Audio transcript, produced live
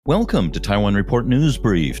Welcome to Taiwan Report News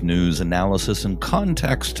Brief, news analysis and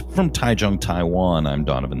context from Taichung, Taiwan. I'm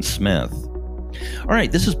Donovan Smith. All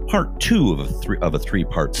right, this is part two of a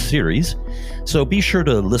three-part series, so be sure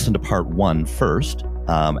to listen to part one first,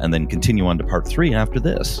 and then continue on to part three after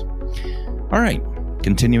this. All right,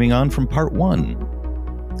 continuing on from part one.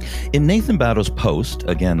 In Nathan Battow's post,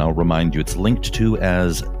 again, I'll remind you it's linked to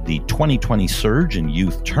as the 2020 surge in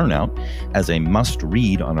youth turnout as a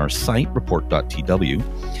must-read on our site,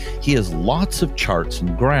 report.tw. He has lots of charts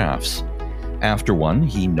and graphs. After one,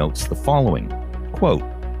 he notes the following, quote,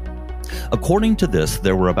 according to this,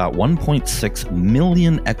 there were about 1.6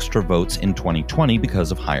 million extra votes in 2020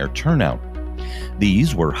 because of higher turnout.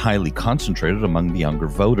 These were highly concentrated among the younger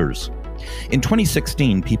voters. In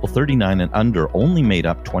 2016, people 39 and under only made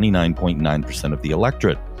up 29.9% of the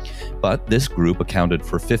electorate, but this group accounted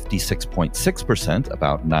for 56.6%,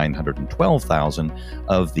 about 912,000,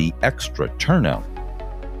 of the extra turnout.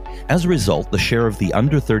 As a result, the share of the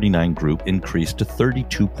under 39 group increased to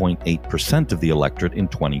 32.8% of the electorate in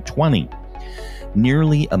 2020.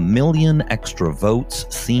 Nearly a million extra votes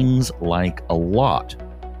seems like a lot.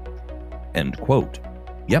 End quote.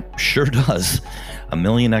 Yep, sure does. A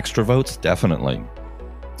million extra votes, definitely.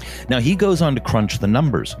 Now, he goes on to crunch the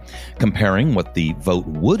numbers, comparing what the vote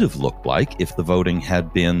would have looked like if the voting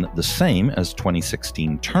had been the same as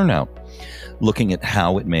 2016 turnout, looking at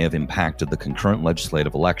how it may have impacted the concurrent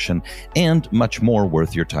legislative election, and much more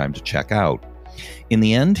worth your time to check out. In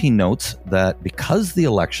the end, he notes that because the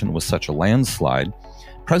election was such a landslide,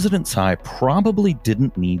 President Tsai probably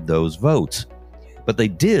didn't need those votes. But they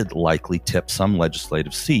did likely tip some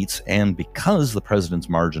legislative seats, and because the president's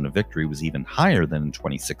margin of victory was even higher than in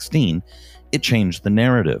 2016, it changed the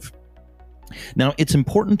narrative. Now, it's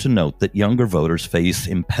important to note that younger voters face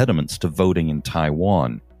impediments to voting in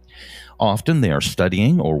Taiwan. Often they are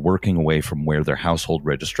studying or working away from where their household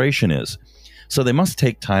registration is, so they must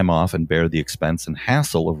take time off and bear the expense and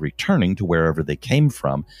hassle of returning to wherever they came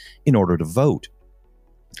from in order to vote.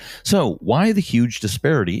 So, why the huge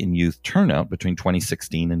disparity in youth turnout between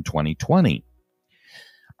 2016 and 2020?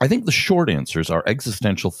 I think the short answers are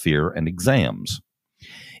existential fear and exams.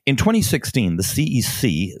 In 2016, the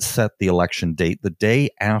CEC set the election date the day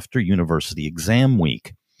after university exam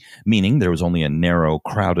week, meaning there was only a narrow,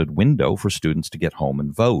 crowded window for students to get home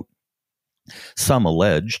and vote. Some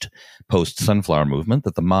alleged, post-Sunflower Movement,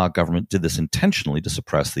 that the Ma government did this intentionally to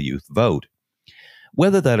suppress the youth vote.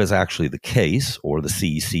 Whether that is actually the case, or the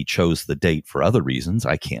CEC chose the date for other reasons,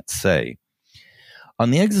 I can't say.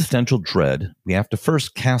 On the existential dread, we have to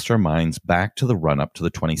first cast our minds back to the run-up to the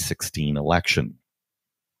 2016 election.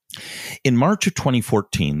 In March of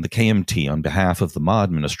 2014, the KMT, on behalf of the Ma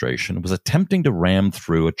administration, was attempting to ram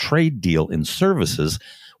through a trade deal in services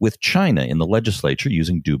with China in the legislature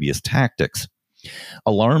using dubious tactics.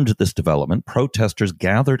 Alarmed at this development, protesters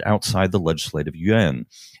gathered outside the Legislative Yuan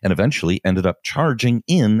and eventually ended up charging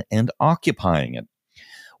in and occupying it.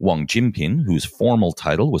 Wang Jinping, whose formal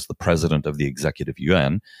title was the president of the Executive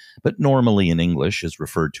Yuan, but normally in English is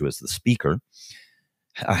referred to as the speaker,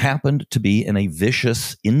 happened to be in a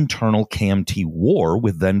vicious internal KMT war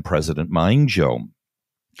with then-President Ma Ying-jeou.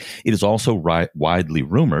 It is also widely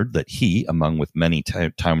rumored that he, among with many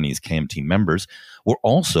Taiwanese KMT members, were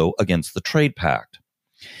also against the trade pact.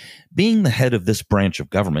 Being the head of this branch of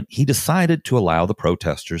government, he decided to allow the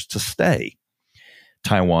protesters to stay.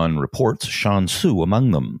 Taiwan reports Shan Su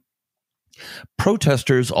among them.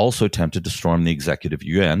 Protesters also attempted to storm the Executive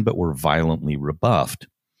Yuan, but were violently rebuffed.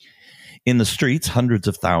 In the streets, hundreds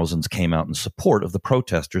of thousands came out in support of the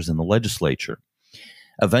protesters in the legislature.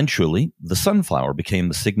 Eventually, the sunflower became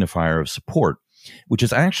the signifier of support, which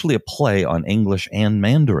is actually a play on English and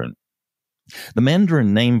Mandarin. The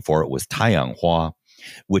Mandarin name for it was Taiyang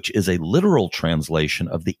which is a literal translation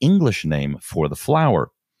of the English name for the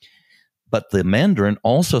flower. But the Mandarin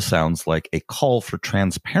also sounds like a call for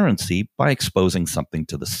transparency by exposing something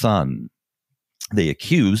to the sun. They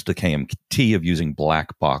accused the KMT of using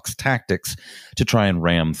black box tactics to try and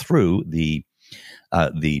ram through the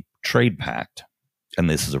trade pact. And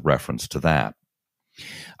this is a reference to that.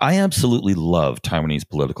 I absolutely love Taiwanese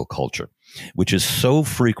political culture, which is so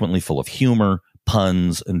frequently full of humor,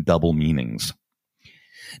 puns, and double meanings.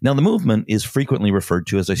 Now, the movement is frequently referred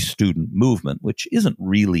to as a student movement, which isn't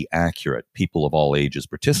really accurate. People of all ages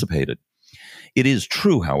participated. It is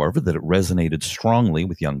true, however, that it resonated strongly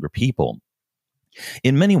with younger people.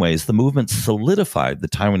 In many ways, the movement solidified the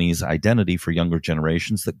Taiwanese identity for younger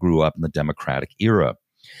generations that grew up in the democratic era.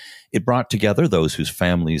 It brought together those whose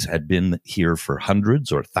families had been here for hundreds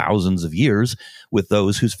or thousands of years with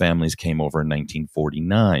those whose families came over in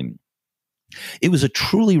 1949. It was a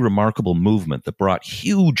truly remarkable movement that brought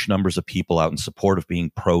huge numbers of people out in support of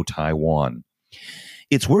being pro-Taiwan.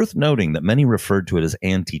 It's worth noting that many referred to it as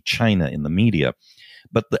anti-China in the media,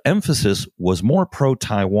 but the emphasis was more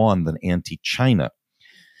pro-Taiwan than anti-China.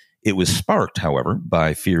 It was sparked, however,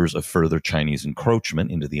 by fears of further Chinese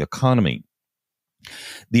encroachment into the economy.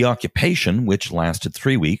 The occupation, which lasted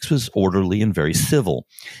 3 weeks, was orderly and very civil,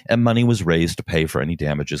 and money was raised to pay for any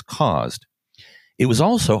damages caused. It was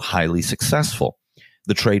also highly successful.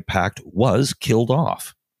 The trade pact was killed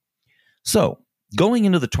off. So, going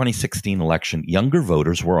into the 2016 election, younger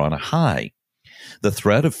voters were on a high. The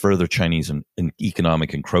threat of further Chinese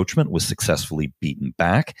economic encroachment was successfully beaten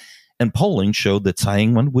back, and polling showed that Tsai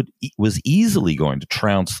Ing-wen was easily going to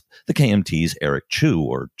trounce the KMT's Eric Chu,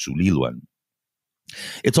 or Zhu Liluan.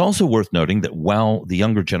 It's also worth noting that while the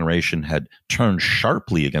younger generation had turned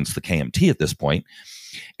sharply against the KMT at this point,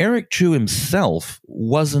 Eric Chu himself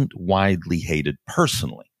wasn't widely hated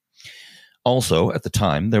personally. Also, at the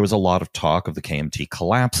time, there was a lot of talk of the KMT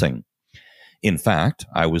collapsing. In fact,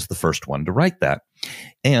 I was the first one to write that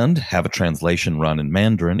and have a translation run in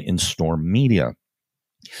Mandarin in Storm Media.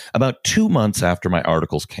 About 2 months after my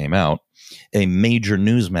articles came out, a major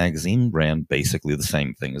news magazine ran basically the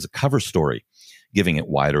same thing as a cover story, giving it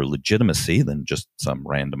wider legitimacy than just some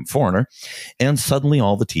random foreigner, and suddenly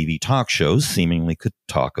all the TV talk shows seemingly could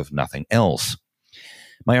talk of nothing else.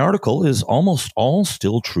 My article is almost all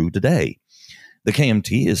still true today. The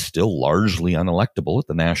KMT is still largely unelectable at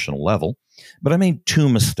the national level, but I made 2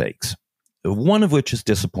 mistakes, one of which is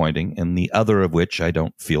disappointing and the other of which I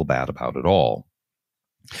don't feel bad about at all.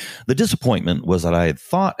 The disappointment was that I had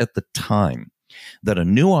thought at the time that a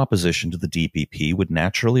new opposition to the DPP would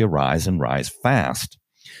naturally arise and rise fast,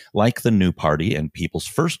 like the New Party and People's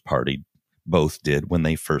First Party both did when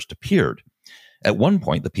they first appeared. At one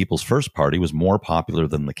point, the People's First Party was more popular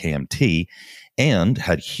than the KMT and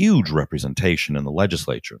had huge representation in the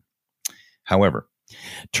legislature. However,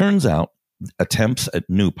 turns out attempts at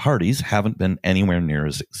new parties haven't been anywhere near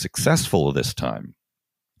as successful this time.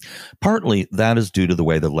 Partly, that is due to the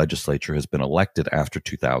way the legislature has been elected after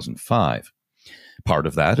 2005. Part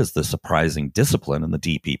of that is the surprising discipline in the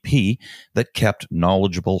DPP that kept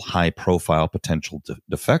knowledgeable, high-profile potential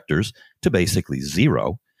defectors to basically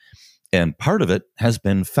zero, and part of it has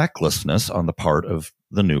been fecklessness on the part of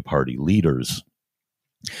the new party leaders.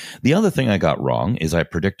 The other thing I got wrong is I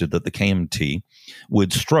predicted that the KMT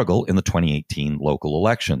would struggle in the 2018 local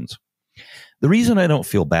elections. The reason I don't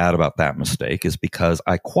feel bad about that mistake is because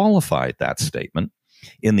I qualified that statement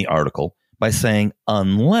in the article by saying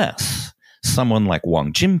unless someone like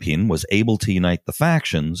Wang Jinping was able to unite the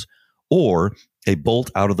factions or a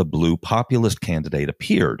bolt-out-of-the-blue populist candidate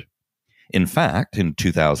appeared. In fact, in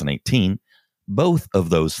 2018, both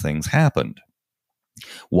of those things happened.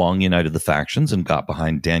 Wang united the factions and got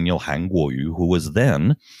behind Daniel Han Guoyu, who was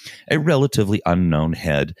then a relatively unknown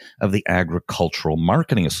head of the Agricultural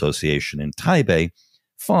Marketing Association in Taipei,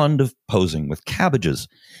 fond of posing with cabbages,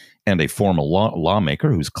 and a former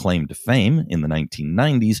lawmaker whose claim to fame in the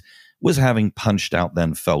 1990s was having punched out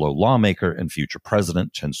then fellow lawmaker and future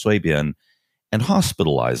president Chen Shui-bian and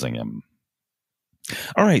hospitalizing him.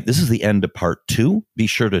 All right, this is the end of part 2. Be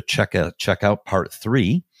sure to check out part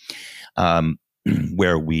 3.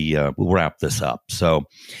 Where we'll wrap this up. So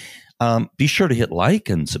be sure to hit like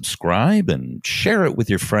and subscribe and share it with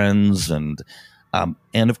your friends. And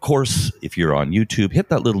of course, if you're on YouTube, hit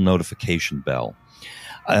that little notification bell.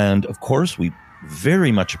 And of course, we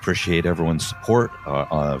very much appreciate everyone's support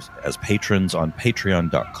as patrons on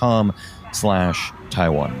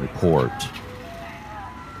patreon.com/Taiwan Report.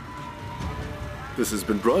 This has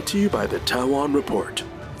been brought to you by the Taiwan Report.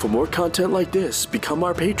 For more content like this, become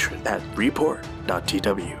our patron at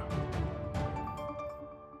report.tw.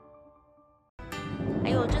 还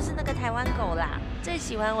有就是那个台湾狗啦，最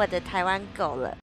喜欢我的台湾狗了。